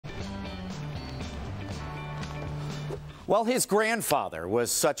Well, his grandfather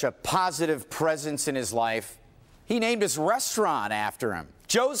was such a positive presence in his life, he named his restaurant after him.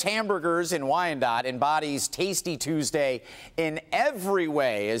 Joe's Hamburgers in Wyandotte embodies Tasty Tuesday in every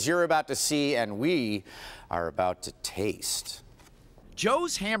way, as you're about to see and we are about to taste.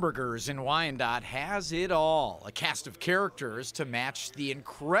 Joe's Hamburgers in Wyandotte has it all. A cast of characters to match the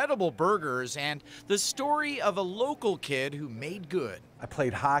incredible burgers and the story of a local kid who made good. I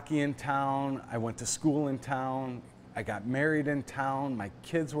played hockey in town. I went to school in town. I got married in town. My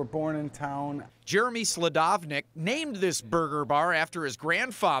kids were born in town. Jeremy Sladovnik named this burger bar after his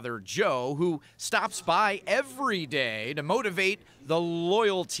grandfather, Joe, who stops by every day to motivate the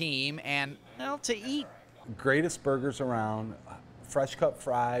loyal team and, well, to eat. Greatest burgers around, fresh cut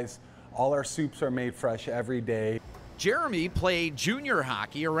fries. All our soups are made fresh every day. Jeremy played junior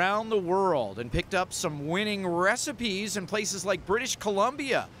hockey around the world and picked up some winning recipes in places like British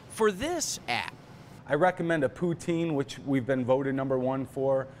Columbia for this app. I recommend a poutine, which we've been voted #1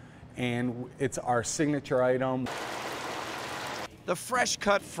 for, and it's our signature item. The fresh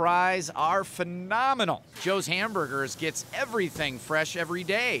cut fries are phenomenal. Joe's Hamburgers gets everything fresh every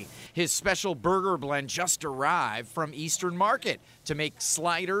day. His special burger blend just arrived from Eastern Market to make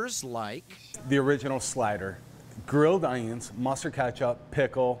sliders like the original slider. Grilled onions, mustard ketchup,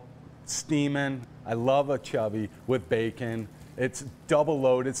 pickle, steaming. I love a chubby with bacon. It's double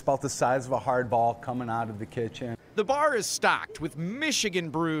loaded. It's about the size of a hard ball coming out of the kitchen. The bar is stocked with Michigan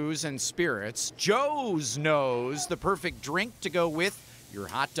brews and spirits. Joe's knows the perfect drink to go with your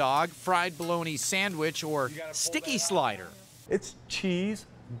hot dog, fried bologna sandwich, or sticky slider. It's cheese,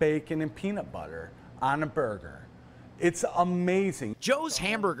 bacon, and peanut butter on a burger. It's amazing. Joe's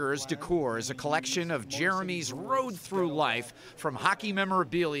Hamburgers decor is a collection of Jeremy's road through life, from hockey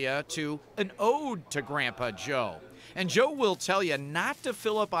memorabilia to an ode to Grandpa Joe. And Joe will tell you not to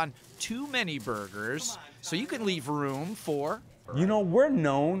fill up on too many burgers so you can leave room for... You know, we're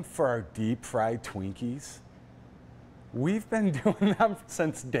known for our deep fried Twinkies. We've been doing them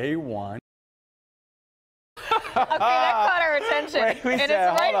since day one. Okay, that caught our attention. Wait, and it's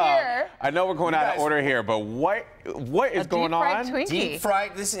right here. I know we're going out of order here, but what is going on? Twinkie. Deep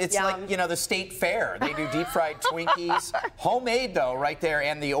fried, it's like, you know, the state fair. They do deep fried Twinkies. Homemade, though, right there.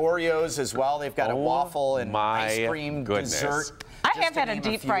 And the Oreos as well. They've got a waffle and ice cream dessert. I have had a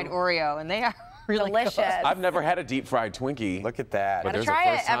deep fried Oreo, and they are really delicious. Good. I've never had a deep fried Twinkie. Look at that. But there's a try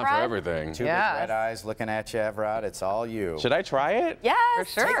first it, time for Evrod. everything. Two big red eyes looking at you, Evrod. It's all you. Should I try it?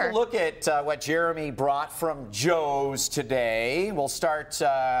 Yes. For sure. Take a look at what Jeremy brought from Joe's today. We'll start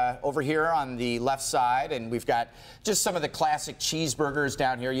over here on the left side, and we've got just some of the classic cheeseburgers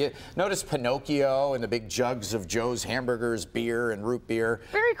down here. You notice Pinocchio and the big jugs of Joe's Hamburgers, beer and root beer.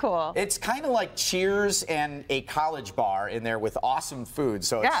 Very cool. It's kind of like Cheers and a college bar in there with awesome food,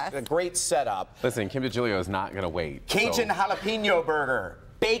 so it's a great setup. Listen, Kim DiGiulio is not going to wait. Cajun jalapeno burger,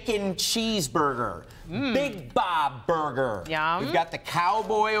 bacon cheeseburger, Big Bob burger. Yum. We've got the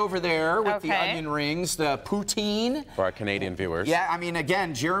cowboy over there with the onion rings, the poutine. For our Canadian viewers. Yeah, I mean,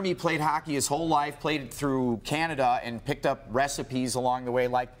 again, Jeremy played hockey his whole life, played it through Canada, and picked up recipes along the way.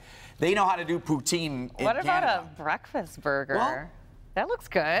 Like, they know how to do poutine in What about Canada. a breakfast burger? Well, that looks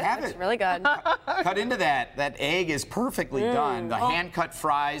good. It's really good. Cut into that. That egg is perfectly done. The hand-cut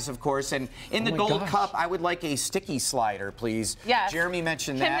fries, of course. And in the gold cup, I would like a sticky slider, please. Yes. Jeremy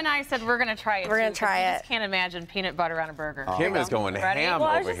mentioned Kim that. and I said we're going to try it. We're going to try it. I just can't imagine peanut butter on a burger. Kim is going ham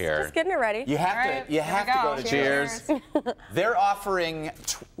Well, over here. Just getting it ready. You have to. You have to go to Cheers. They're offering.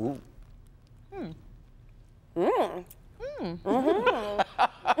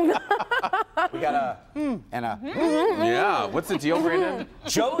 We got a and a. Yeah. What's the deal, Brandon?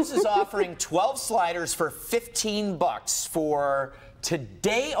 Joe's is offering 12 sliders for $15 for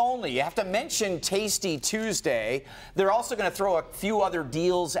today only. You have to mention Tasty Tuesday. They're also going to throw a few other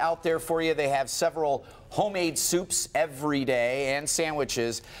deals out there for you. They have several homemade soups every day and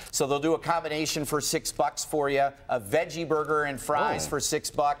sandwiches. So they'll do a combination for $6 for you, a veggie burger and fries for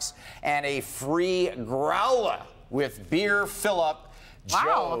 $6, and a free growler with beer fill-up.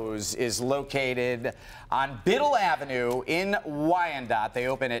 Joe's is located on Biddle Avenue in Wyandotte. They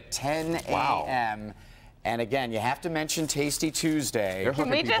open at 10 a.m. And again, you have to mention Tasty Tuesday.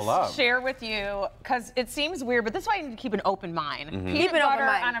 Can we just share with you, because it seems weird, but this is why you need to keep an open mind. Peanut butter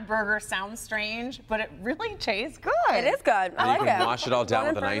on a burger sounds strange, but it really tastes good. It is good. I like it. You can wash it all down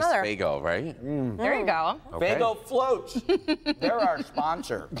with a nice another. Faygo, right? There you go. Okay. Faygo floats. They're our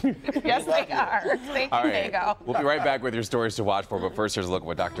sponsor. Yes, they are. Thank you, All right. Faygo. We'll be right back with your stories to watch for, but first here's a look at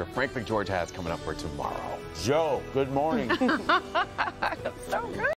what Dr. Frank McGeorge has coming up for tomorrow. Joe, good morning. So good.